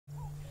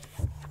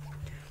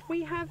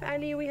We have,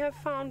 Ali, we have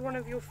found one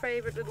of your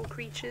favorite little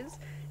creatures.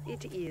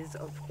 It is,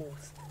 of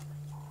course.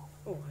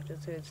 Oh, I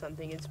just heard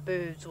something. It's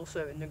birds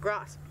also in the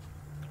grass.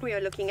 We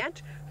are looking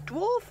at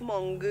dwarf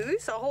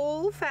mongoose, a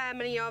whole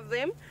family of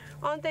them.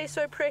 Aren't they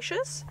so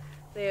precious?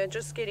 They are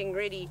just getting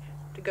ready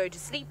to go to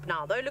sleep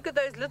now, though. Look at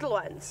those little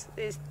ones.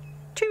 There's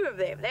 2 of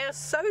them. They are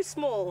so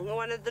small. The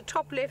one at the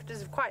top left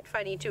is quite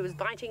funny too. It was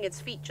biting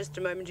its feet just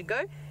a moment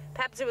ago.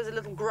 Perhaps it was a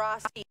little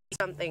grassy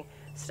something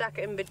stuck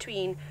in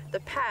between the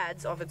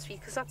pads of its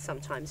feet, because that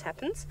sometimes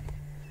happens.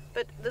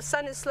 But the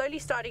sun is slowly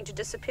starting to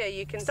disappear.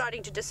 You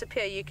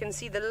can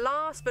see the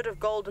last bit of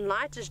golden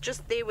light is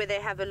just there where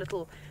they have a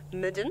little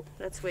midden.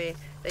 That's where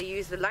they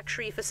use the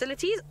luxury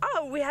facilities.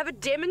 Oh, we have a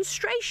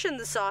demonstration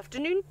this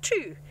afternoon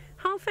too.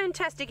 How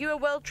fantastic. You are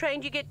well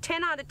trained. You get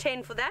 10 out of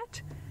 10 for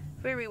that.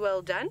 Very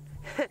well done.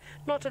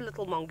 Not a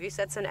little mongoose,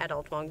 that's an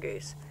adult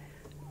mongoose.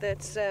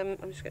 That's, I'm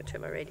just going to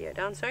turn my radio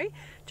down, sorry.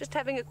 Just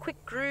having a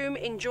quick groom,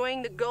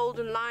 enjoying the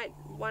golden light,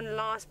 one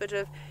last bit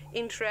of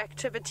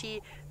interactivity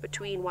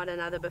between one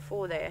another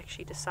before they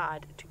actually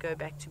decide to go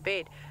back to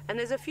bed. And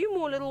there's a few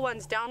more little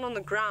ones down on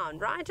the ground,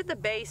 right at the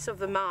base of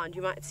the mound.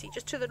 You might see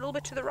just to the little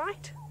bit to the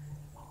right.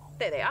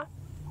 There they are.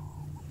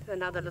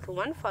 Another little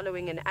one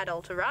following an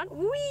adult around.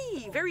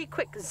 Whee! Very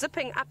quick,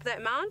 zipping up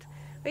that mound.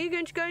 Are you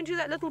going to go into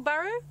that little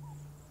burrow?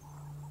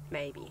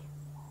 Maybe.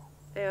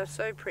 They are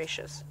so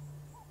precious.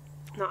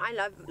 Now, I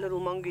love little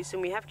mongoose,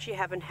 and we actually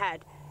haven't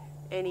had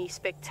any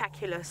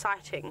spectacular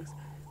sightings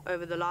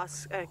over the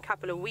last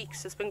couple of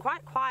weeks. It's been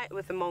quite quiet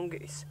with the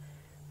mongoose,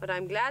 but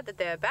I'm glad that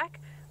they're back.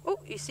 Oh,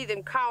 you see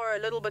them cower a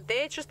little bit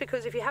there. It's just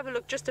because if you have a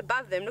look just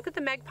above them, look at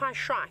the magpie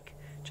shrike,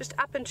 just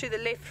up and to the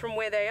left from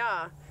where they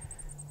are.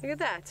 Look at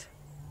that.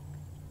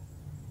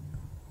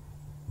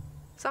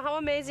 So how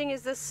amazing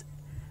is this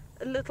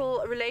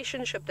little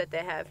relationship that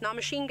they have? Now,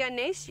 machine gun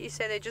nest, you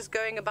say they're just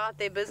going about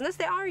their business.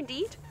 They are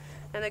indeed.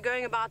 And they're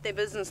going about their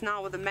business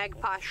now with the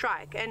magpie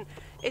shrike. And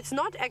it's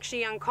not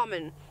actually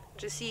uncommon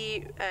to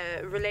see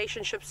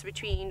relationships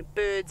between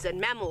birds and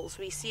mammals.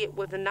 We see it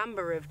with a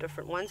number of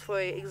different ones. For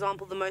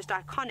example, the most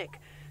iconic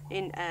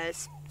in a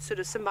sort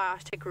of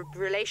symbiotic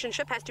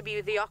relationship has to be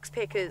with the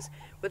oxpeckers,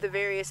 with the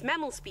various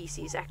mammal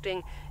species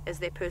acting as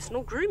their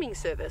personal grooming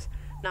service.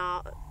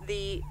 Now,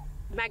 the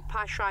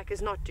magpie shrike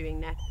is not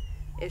doing that.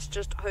 It's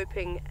just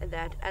hoping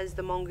that as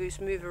the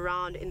mongoose move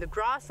around in the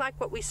grass, like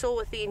what we saw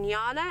with the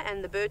Inyala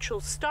and the Birchall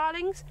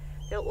starlings,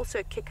 they'll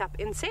also kick up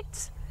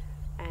insects,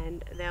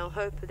 and they'll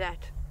hope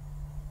that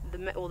the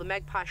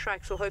magpie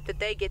shrikes will hope that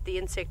they get the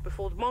insect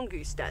before the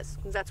mongoose does,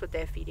 because that's what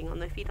they're feeding on.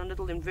 They feed on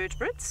little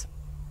invertebrates.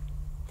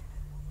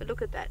 But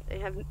look at that. They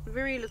have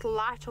very little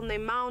light on their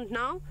mound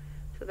now,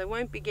 so they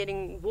won't be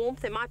getting warmth.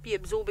 They might be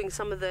absorbing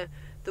some of the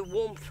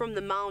warmth from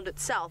the mound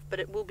itself, but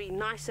it will be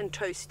nice and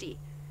toasty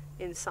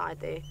inside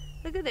there.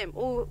 Look at them,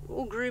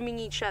 all grooming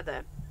each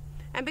other.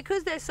 And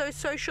because they're so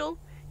social,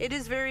 it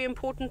is very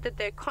important that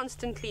they're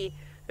constantly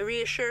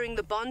reassuring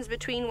the bonds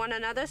between one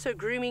another. So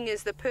grooming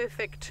is the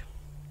perfect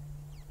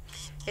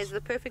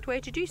way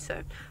to do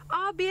so.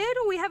 Beard,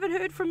 we haven't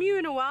heard from you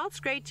in a while.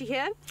 It's great to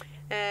hear.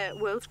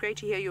 Well, it's great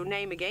to hear your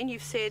name again.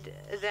 You've said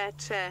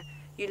that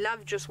you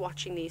love just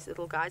watching these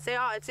little guys. They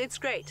are. It's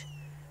great.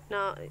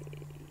 Now,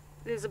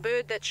 there's a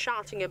bird that's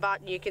shouting about,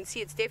 and you can see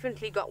it's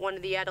definitely got one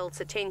of the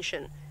adults'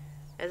 attention.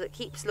 As it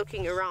keeps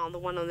looking around, the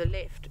one on the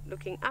left,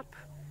 looking up.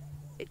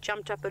 It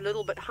jumped up a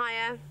little bit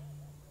higher.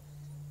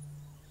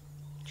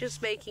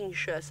 Just making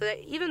sure. So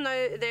that even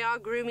though they are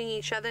grooming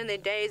each other and their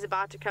day is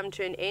about to come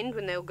to an end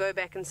when they'll go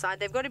back inside,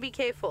 they've got to be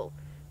careful,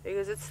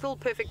 because it's still a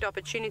perfect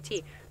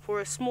opportunity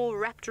for a small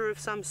raptor of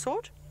some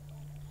sort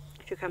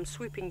to come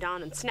swooping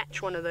down and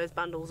snatch one of those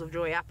bundles of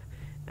joy up.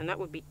 And that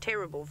would be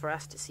terrible for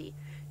us to see,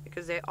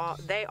 because they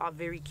are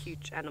very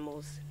cute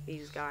animals,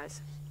 these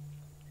guys.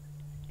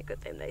 Look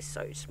at them, they're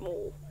so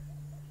small.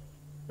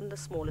 And the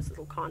smallest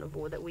little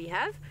carnivore that we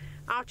have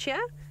out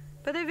here.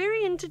 But they're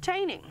very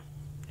entertaining,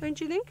 don't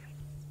you think?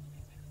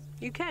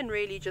 You can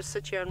really just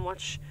sit here and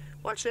watch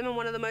them, and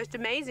one of the most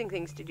amazing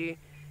things to do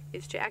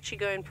is to actually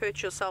go and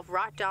perch yourself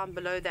right down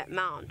below that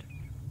mound.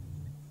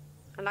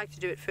 I like to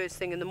do it first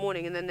thing in the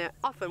morning, and then they're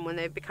often, when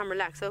they become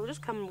relaxed, they'll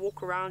just come and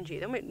walk around you.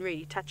 They won't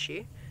really touch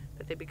you,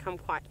 but they become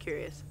quite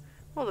curious.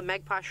 Well, the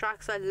magpie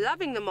shrikes are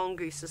loving the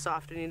mongoose this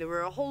afternoon. There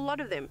were a whole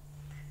lot of them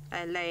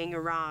laying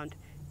around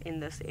in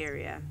this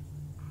area.